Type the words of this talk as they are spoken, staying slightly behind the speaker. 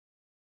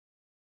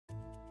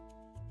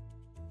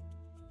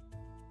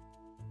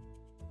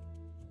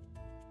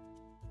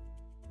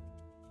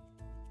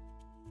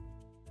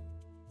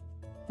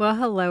Well,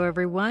 hello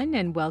everyone,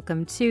 and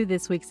welcome to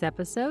this week's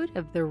episode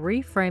of the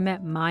Reframe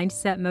It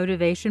Mindset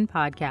Motivation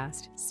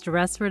Podcast,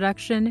 Stress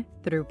Reduction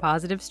Through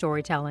Positive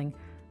Storytelling.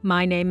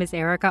 My name is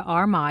Erica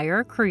R.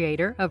 Meyer,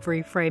 creator of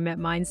Reframe It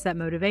Mindset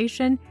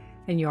Motivation,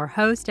 and your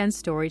host and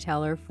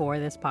storyteller for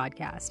this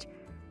podcast.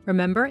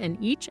 Remember, in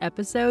each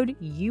episode,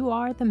 you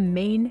are the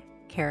main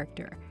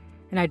character,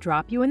 and I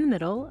drop you in the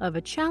middle of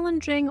a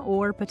challenging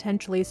or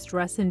potentially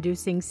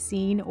stress-inducing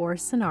scene or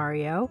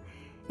scenario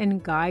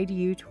and guide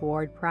you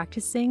toward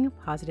practicing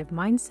positive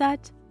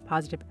mindset,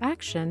 positive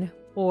action,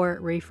 or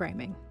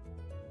reframing.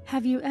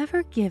 Have you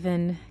ever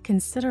given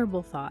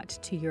considerable thought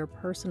to your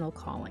personal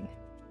calling?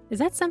 Is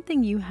that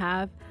something you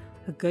have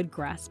a good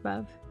grasp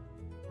of,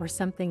 or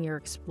something you're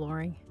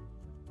exploring,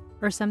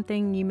 or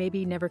something you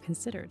maybe never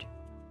considered?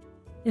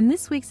 In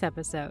this week's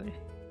episode,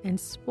 and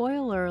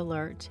spoiler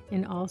alert,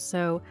 in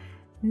also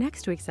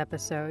next week's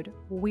episode,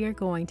 we are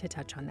going to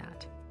touch on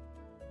that.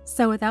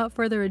 So without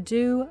further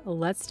ado,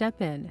 let's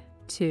step in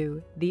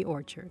to The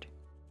Orchard.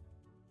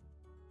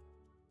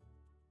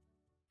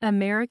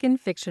 American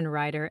fiction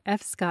writer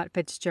F. Scott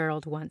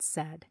Fitzgerald once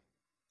said,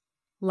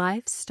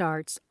 "Life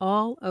starts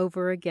all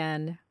over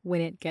again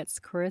when it gets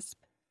crisp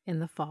in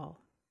the fall."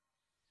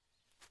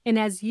 And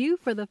as you,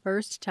 for the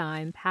first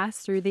time, pass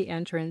through the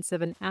entrance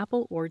of an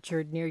apple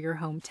orchard near your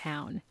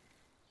hometown,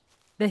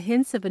 the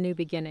hints of a new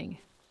beginning,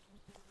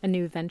 a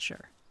new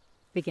venture,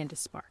 begin to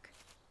spark.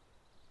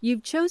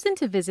 You've chosen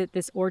to visit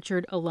this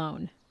orchard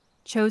alone,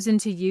 chosen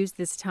to use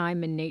this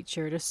time in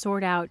nature to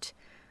sort out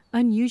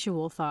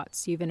unusual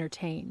thoughts you've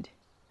entertained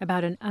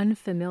about an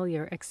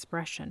unfamiliar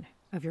expression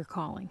of your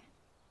calling.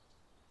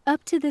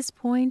 Up to this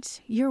point,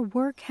 your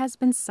work has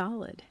been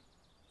solid,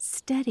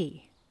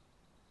 steady,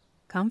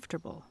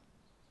 comfortable.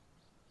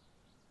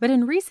 But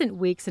in recent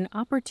weeks, an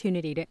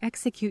opportunity to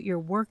execute your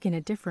work in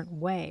a different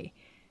way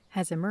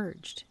has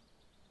emerged.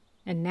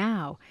 And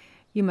now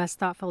you must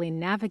thoughtfully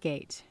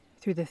navigate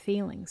through the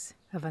feelings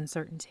of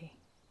uncertainty.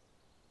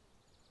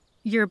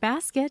 "Your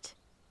basket,"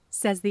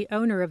 says the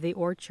owner of the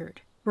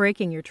orchard,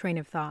 breaking your train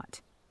of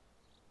thought.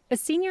 A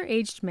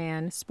senior-aged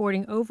man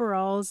sporting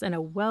overalls and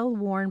a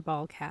well-worn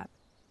ball cap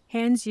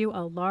hands you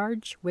a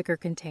large wicker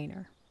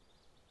container.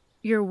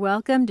 "You're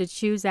welcome to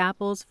choose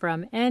apples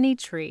from any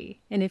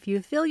tree, and if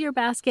you fill your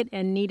basket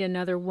and need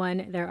another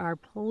one, there are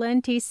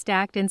plenty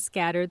stacked and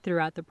scattered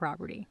throughout the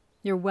property.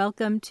 You're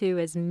welcome to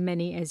as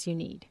many as you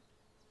need."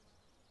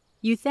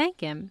 You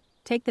thank him,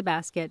 take the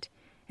basket,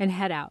 and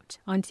head out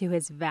onto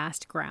his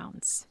vast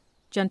grounds,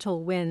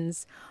 gentle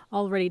winds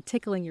already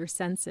tickling your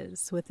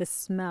senses with the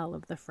smell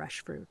of the fresh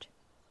fruit.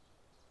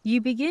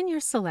 You begin your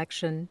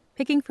selection,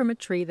 picking from a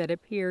tree that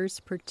appears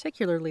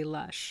particularly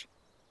lush.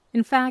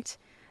 In fact,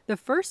 the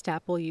first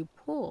apple you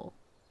pull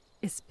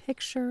is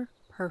picture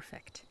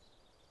perfect.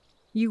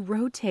 You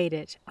rotate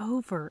it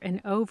over and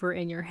over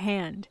in your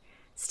hand,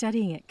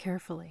 studying it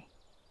carefully.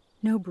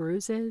 No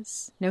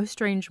bruises, no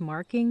strange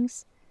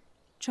markings,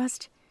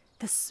 just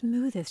the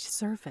smoothest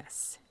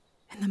surface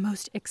and the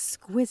most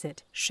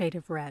exquisite shade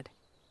of red.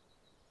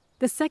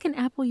 The second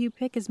apple you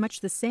pick is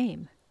much the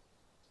same,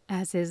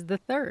 as is the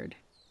third.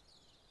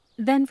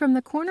 Then from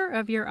the corner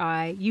of your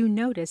eye, you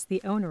notice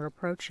the owner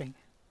approaching.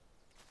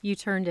 You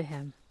turn to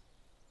him.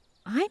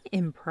 "I'm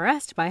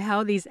impressed by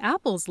how these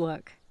apples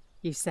look,"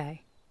 you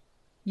say.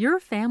 "Your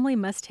family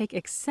must take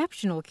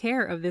exceptional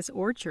care of this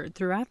orchard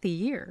throughout the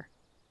year."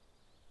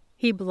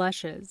 He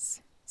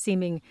blushes,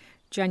 seeming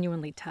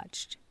genuinely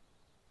touched.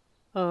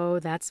 "Oh,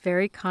 that's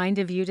very kind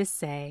of you to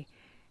say.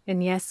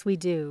 And yes, we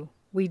do.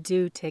 We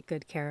do take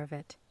good care of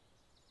it."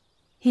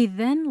 He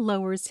then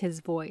lowers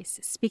his voice,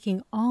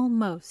 speaking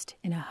almost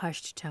in a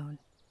hushed tone.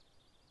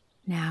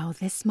 "Now,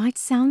 this might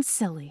sound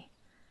silly,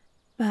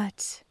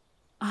 but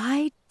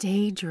I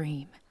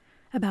daydream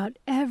about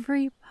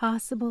every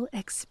possible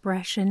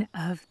expression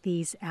of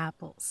these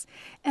apples,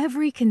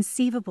 every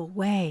conceivable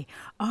way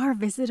our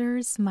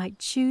visitors might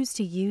choose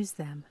to use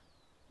them,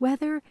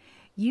 whether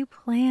you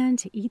plan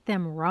to eat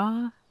them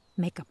raw,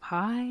 make a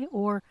pie,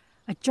 or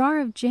a jar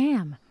of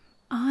jam.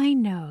 I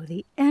know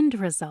the end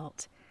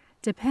result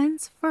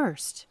depends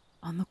first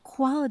on the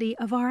quality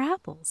of our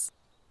apples.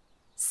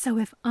 So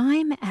if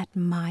I'm at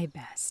my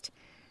best,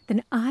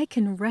 then I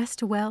can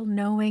rest well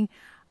knowing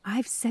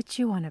I've set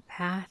you on a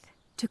path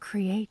to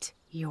create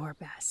your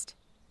best."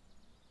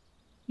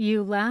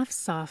 You laugh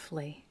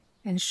softly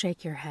and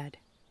shake your head.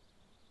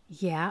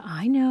 "Yeah,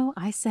 I know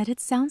I said it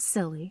sounds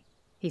silly,"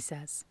 he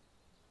says.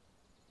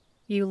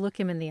 You look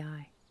him in the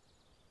eye.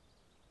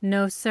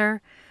 "No, sir,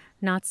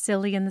 not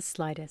silly in the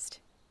slightest.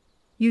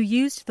 You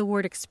used the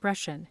word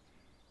expression.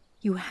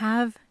 You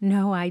have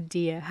no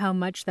idea how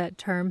much that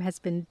term has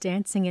been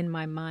dancing in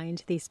my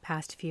mind these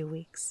past few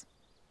weeks."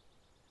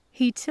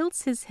 He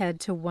tilts his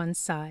head to one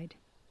side,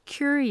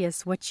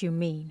 curious what you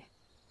mean,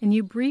 and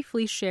you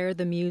briefly share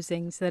the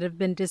musings that have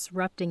been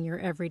disrupting your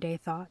everyday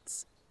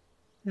thoughts.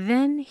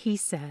 Then he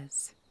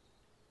says,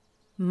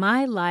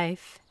 "My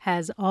life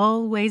has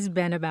always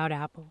been about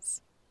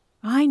apples.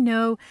 I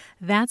know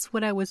that's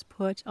what I was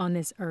put on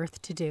this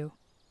earth to do.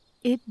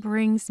 It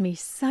brings me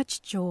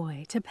such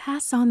joy to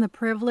pass on the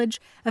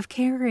privilege of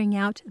carrying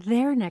out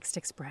their next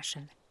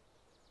expression.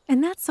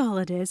 And that's all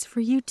it is for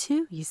you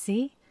too, you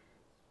see.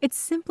 It's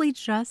simply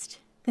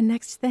just the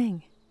next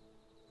thing.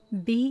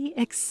 Be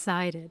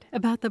excited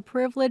about the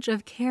privilege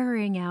of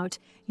carrying out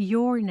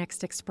your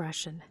next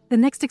expression, the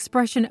next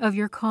expression of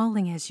your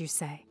calling, as you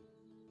say.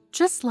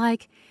 Just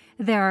like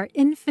there are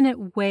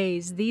infinite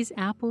ways these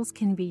apples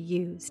can be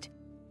used,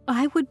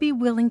 I would be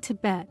willing to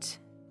bet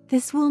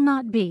this will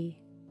not be,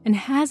 and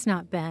has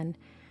not been,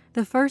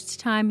 the first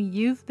time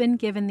you've been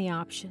given the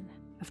option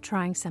of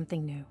trying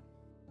something new.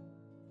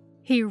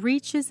 He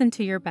reaches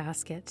into your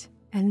basket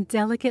and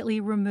delicately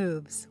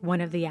removes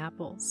one of the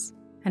apples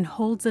and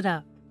holds it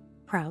up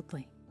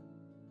proudly.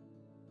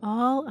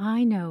 All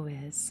I know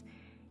is,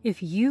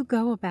 if you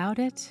go about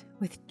it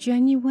with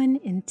genuine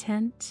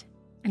intent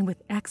and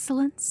with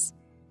excellence,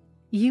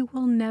 you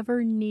will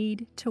never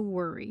need to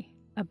worry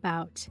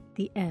about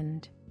the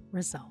end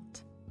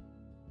result.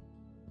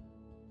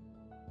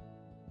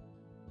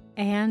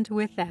 And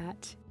with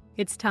that,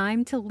 it's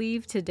time to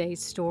leave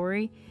today's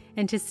story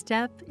and to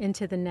step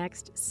into the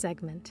next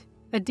segment,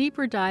 a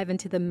deeper dive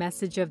into the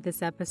message of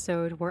this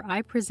episode where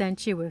I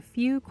present you a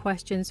few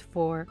questions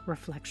for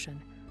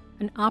reflection,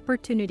 an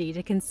opportunity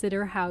to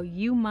consider how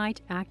you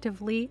might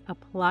actively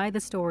apply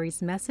the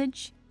story's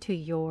message to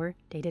your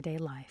day-to-day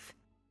life.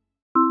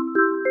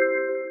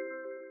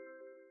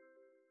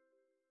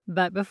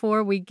 But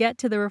before we get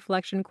to the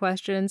reflection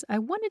questions, I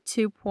wanted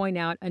to point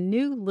out a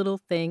new little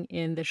thing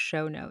in the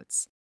show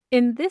notes.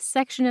 In this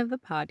section of the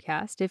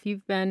podcast, if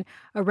you've been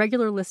a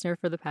regular listener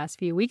for the past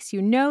few weeks,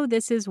 you know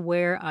this is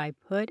where I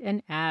put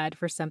an ad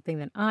for something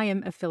that I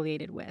am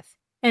affiliated with.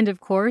 And of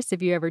course,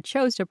 if you ever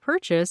chose to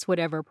purchase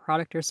whatever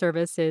product or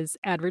service is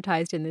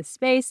advertised in this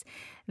space,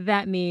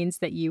 that means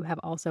that you have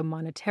also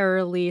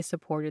monetarily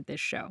supported this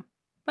show.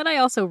 But I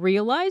also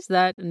realize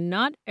that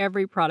not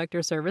every product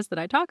or service that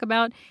I talk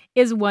about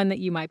is one that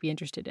you might be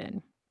interested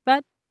in.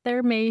 But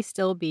there may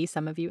still be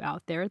some of you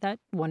out there that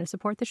want to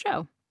support the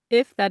show.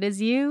 If that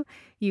is you,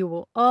 you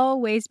will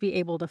always be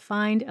able to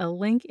find a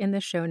link in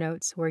the show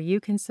notes where you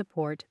can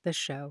support the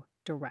show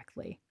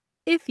directly.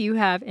 If you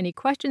have any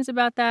questions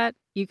about that,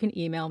 you can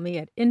email me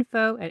at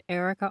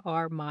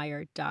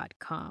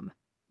info@ericarmeyer.com.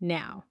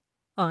 Now,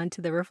 on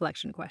to the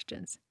reflection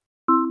questions.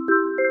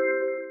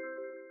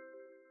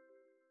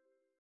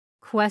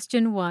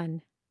 Question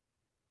 1.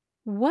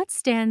 What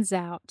stands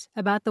out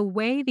about the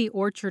way the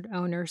orchard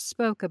owner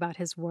spoke about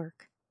his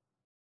work?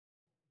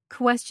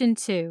 Question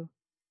 2.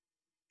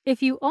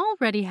 If you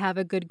already have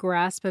a good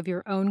grasp of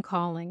your own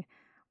calling,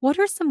 what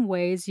are some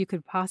ways you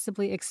could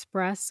possibly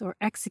express or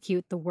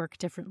execute the work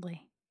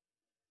differently?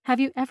 Have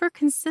you ever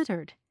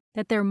considered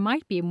that there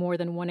might be more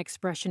than one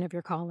expression of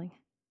your calling?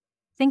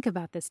 Think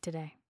about this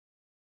today.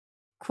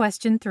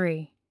 Question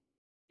 3.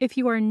 If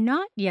you are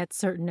not yet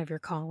certain of your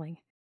calling,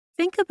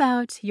 think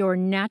about your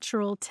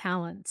natural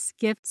talents,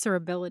 gifts, or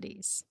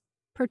abilities,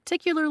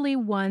 particularly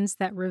ones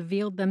that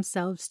revealed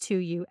themselves to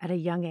you at a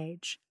young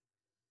age.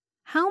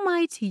 How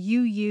might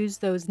you use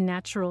those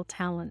natural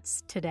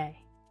talents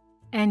today?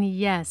 And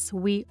yes,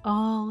 we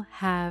all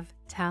have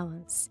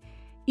talents,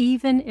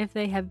 even if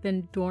they have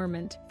been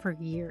dormant for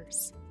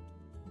years.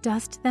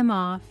 Dust them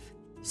off,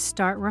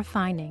 start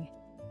refining,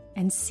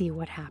 and see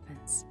what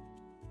happens.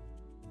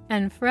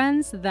 And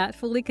friends, that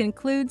fully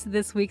concludes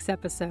this week's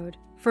episode.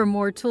 For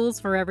more tools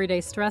for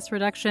everyday stress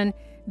reduction,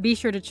 be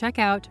sure to check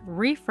out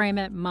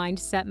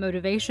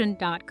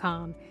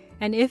reframeitmindsetmotivation.com.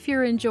 And if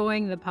you're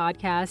enjoying the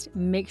podcast,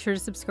 make sure to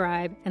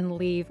subscribe and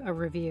leave a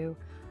review.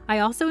 I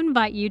also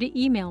invite you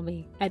to email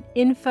me at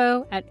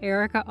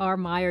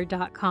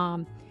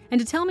info@ericarmeyer.com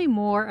and to tell me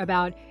more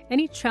about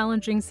any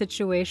challenging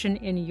situation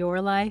in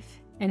your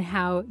life and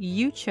how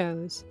you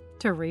chose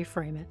to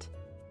reframe it.